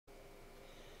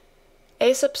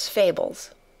Aesop's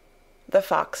Fables, The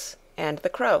Fox and the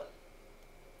Crow.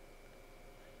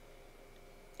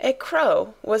 A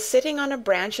crow was sitting on a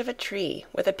branch of a tree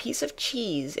with a piece of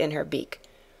cheese in her beak,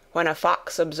 when a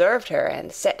fox observed her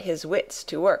and set his wits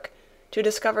to work to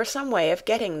discover some way of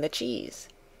getting the cheese.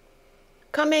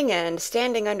 Coming and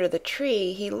standing under the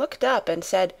tree, he looked up and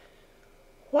said,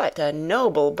 "What a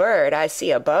noble bird I see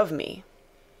above me!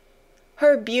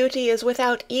 Her beauty is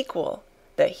without equal,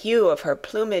 the hue of her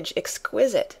plumage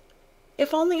exquisite.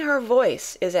 If only her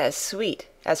voice is as sweet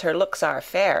as her looks are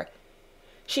fair,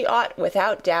 she ought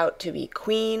without doubt to be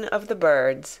queen of the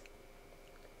birds."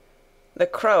 The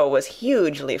crow was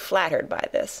hugely flattered by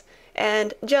this,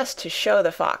 and just to show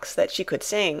the fox that she could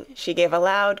sing, she gave a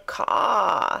loud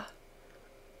caw.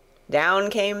 Down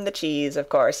came the cheese, of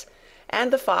course,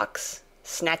 and the fox,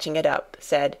 snatching it up,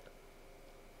 said,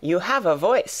 "You have a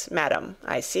voice, madam,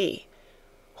 I see.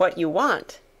 What you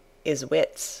want is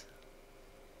wits."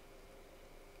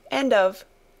 End of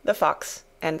The Fox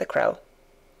and the Crow.